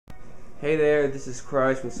Hey there, this is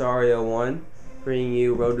Christ from Sario 1, bringing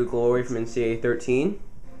you Road to Glory from NCAA 13.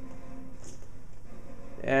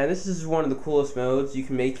 And this is one of the coolest modes. You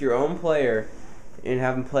can make your own player and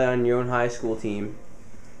have them play on your own high school team.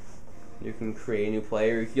 You can create a new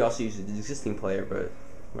player. You can also use an existing player, but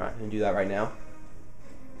we're not going to do that right now.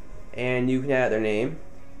 And you can add their name.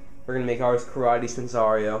 We're going to make ours Karate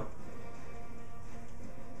Spensario.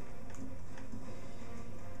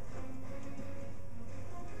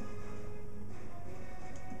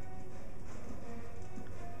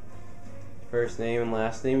 First name and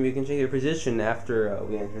last name. We can change your position after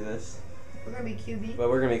we enter this. We're going to be QB. But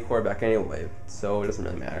we're going to be quarterback anyway, so it doesn't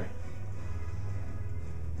really matter.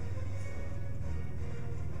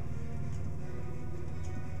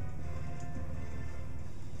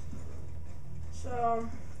 So,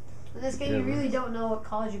 in this game, you really don't know what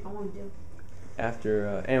college you're going to do.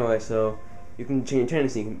 After, anyway, so you can change your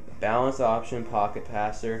tendency. You can balance option, pocket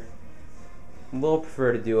passer. We'll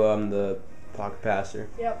prefer to do the pocket passer.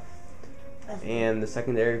 Yep. And the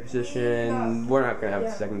secondary position, we're not going to have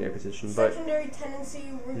a secondary position, but secondary tendency,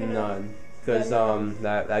 we're going to none, because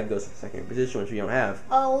that goes to the secondary position, which we don't have.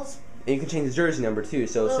 Oh, and you can change the jersey number too.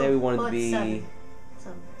 So say we wanted to be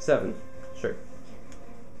seven, sure.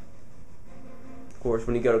 Of course,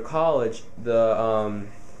 when you go to college, the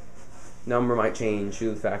number might change due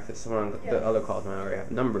to the fact that someone the other college might already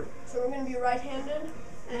have a number. So we're going to be right-handed,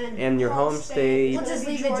 and your home state. Let's just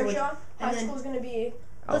leave Georgia. High school is going to be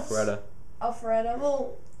Alpharetta. Alpharetta.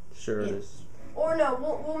 Well, sure it is. Or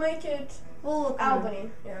no, we'll make it Albany.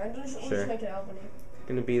 Yeah, we'll just make it Albany.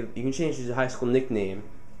 Gonna be. You can change your high school nickname.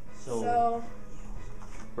 So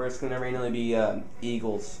where it's gonna randomly be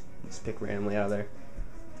Eagles. Let's pick randomly out of there.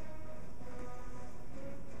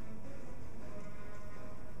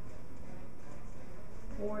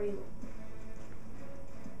 War Eagle.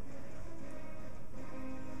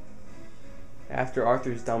 After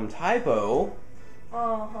Arthur's dumb typo.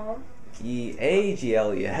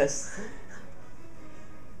 E-A-G-L-E-S.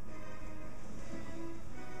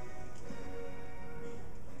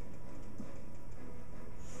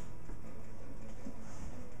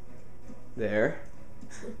 There.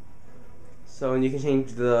 So, and you can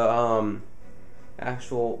change the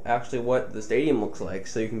actually what the stadium looks like.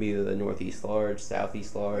 So you can be the northeast large,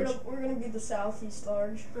 southeast large. We're gonna be the southeast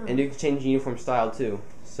large. And you can change the uniform style too.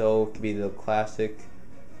 So it could be the classic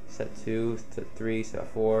set 2, set 3, set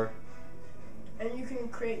 4. And you can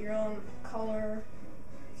create your own color.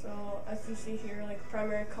 So as you see here, like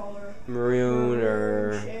primary color, maroon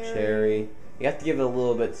or cherry. You have to give it a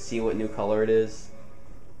little bit to see what new color it is.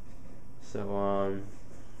 So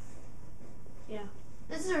yeah,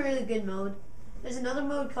 this is a really good mode. There's another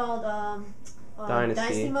mode called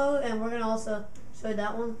Dynasty mode, and we're gonna also show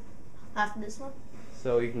that one after this one.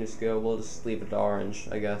 So you can just go. We'll just leave it orange,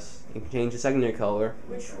 I guess. You can change the secondary color,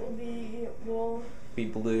 which will be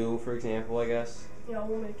blue, for example, I guess. Yeah,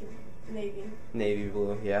 we'll make it navy. Navy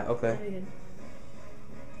blue, yeah, okay. Very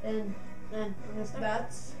good. Then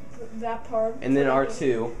that's that part. And then R2,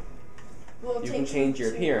 you can change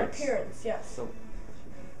your appearance. Appearance, yes. So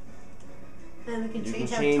and we can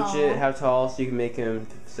change how tall, so you can make him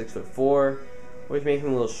 6'4", or you can make him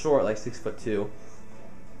a little short, like 6'2".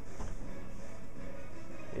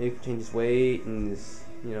 And you can change his weight and his,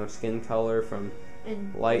 skin color from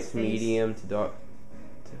light to medium to dark.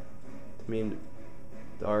 To medium to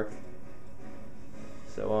dark.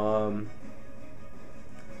 So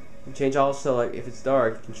you can change also, like if it's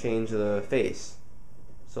dark, you can change the face.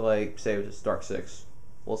 So like say it's dark 6,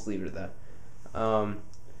 we'll just leave it at that.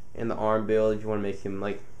 And the arm build, if you want to make him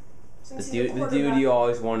like the dude you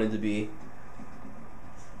always wanted to be,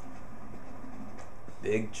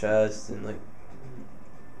 big chest and like.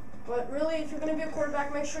 But really, if you're going to be a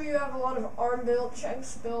quarterback, make sure you have a lot of arm build,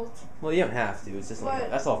 chest built. Well, you don't have to. It's just like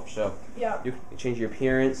that's all for show. Yeah. You can change your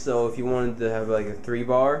appearance. So if you wanted to have like a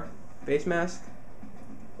 3-bar face mask,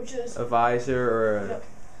 which is a visor or a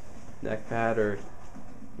neck pad, or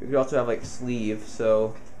you could also have like sleeve.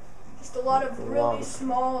 So just a lot of really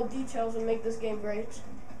small details that make this game great.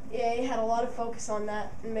 EA had a lot of focus on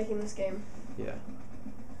that in making this game. Yeah.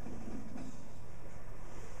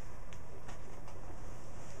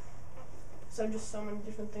 So just so many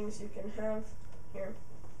different things you can have here.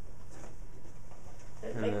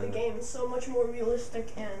 That make the game so much more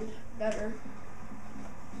realistic and better.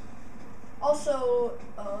 Also,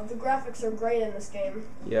 the graphics are great in this game.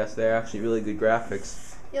 Yes, they're actually really good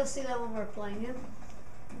graphics. You'll see that when we're playing it.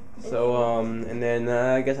 So, and then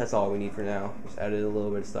I guess that's all we need for now. Just added a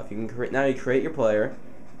little bit of stuff. You can create your player.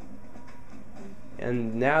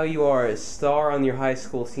 And now you are a star on your high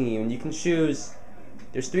school team. You can choose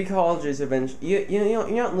there's 3 colleges eventually. You're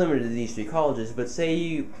not limited to these 3 colleges, but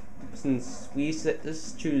since we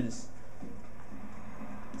let's choose.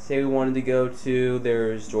 Say we wanted to go to,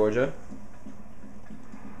 there's Georgia.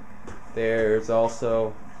 There's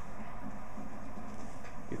also,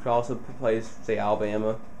 you could also play, say,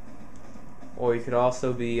 Alabama, or you could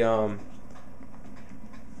also be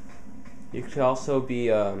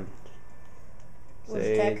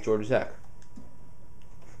say Georgia Tech.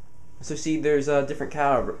 So see, there's a different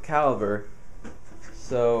caliber.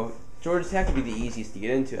 So Georgia Tech would be the easiest to get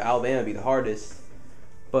into. Alabama would be the hardest.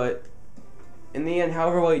 But in the end,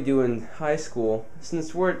 however well you do in high school, since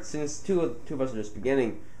two of us are just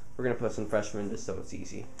beginning, we're gonna put some freshmen just so it's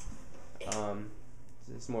easy.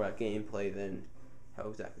 It's more about gameplay than how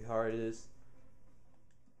exactly hard it is.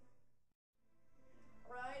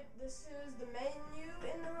 Right, this is the menu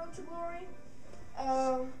in the Road to Glory.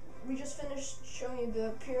 We just finished showing you the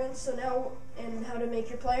appearance, so now, and how to make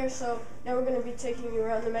your player. So now we're going to be taking you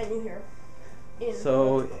around the menu here.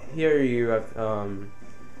 So here you have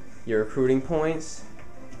your recruiting points.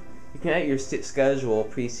 You can add your schedule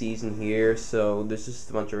preseason here. So there's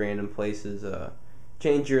just a bunch of random places.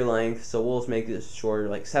 Change your length. So we'll just make this shorter,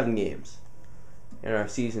 like 7 games in our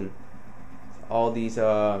season. All these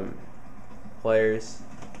players.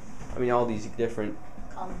 I mean, all these different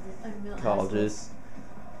colleges.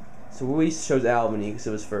 So we chose Albany because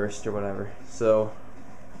it was first or whatever. So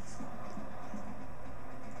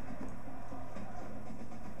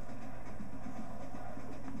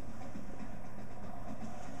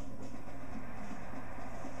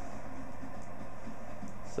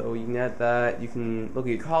you can add that. You can look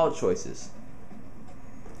at your college choices.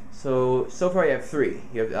 So far you have 3.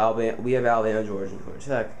 You have Alabama. We have Alabama, Georgia, and Georgia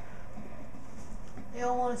Tech.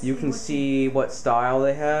 You can see what style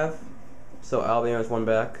they have. So Alabama has 1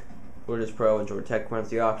 back, Georgia's pro, and Georgia Tech runs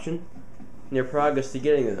the option. And your progress to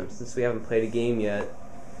getting them, since we haven't played a game yet,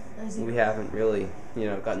 we haven't really,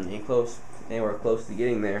 gotten anywhere close to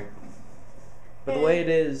getting there. But the way it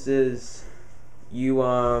is you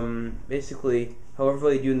basically, however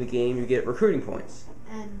well you do in the game, you get recruiting points.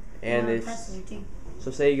 And it's so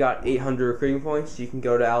say you got 800 recruiting points, you can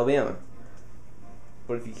go to Alabama.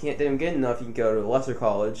 But if you didn't get enough, you can go to a lesser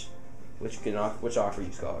college, which offer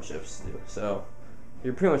you scholarships too. So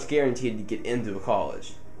you're pretty much guaranteed to get into a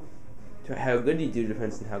college. How good you do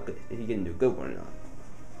depends on how good, if you get into a good one or not.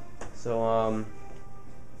 So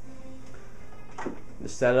the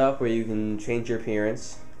setup where you can change your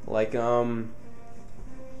appearance, like you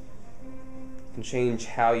can change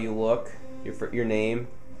how you look, your name.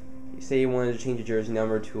 You say you wanted to change your jersey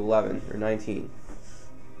number to 11 or 19.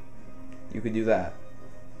 You could do that.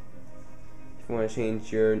 If you want to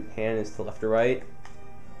change your hand is to left or right,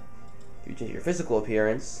 you change your physical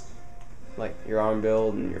appearance, like your arm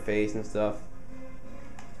build and your face and stuff.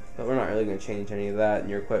 But we're not really going to change any of that in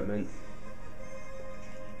your equipment.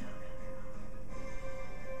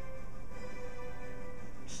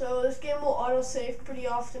 So this game will autosave pretty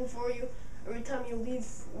often for you every time you leave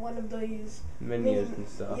one of these menus and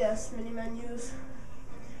stuff. Yes, mini menus.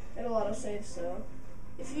 It'll autosave, so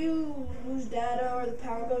if you lose data or the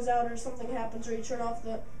power goes out or something happens or you turn off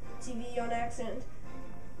the TV on accident,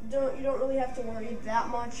 you don't really have to worry that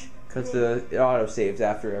much. Because it auto-saves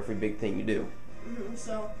after every big thing you do.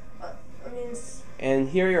 So, and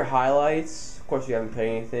here are your highlights. Of course, you haven't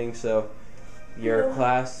played anything, so your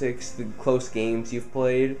classics, the close games you've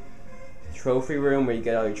played, trophy room where you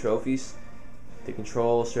get all your trophies, the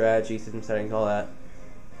control, strategy, system settings, all that.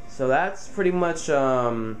 So that's pretty much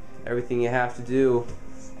everything you have to do.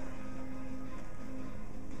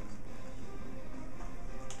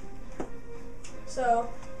 So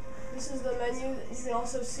this is the menu. You can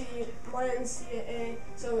also see my NCAA.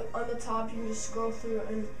 So on the top, you can just scroll through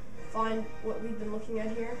and find what we've been looking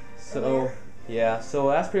at here. So so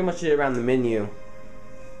that's pretty much it around the menu.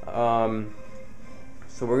 So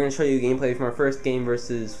we're gonna show you gameplay from our first game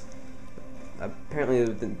versus. Apparently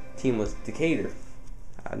the team was Decatur.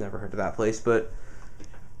 I've never heard of that place, but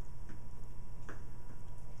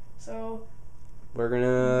so we're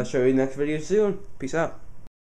gonna show you the next video soon. Peace out.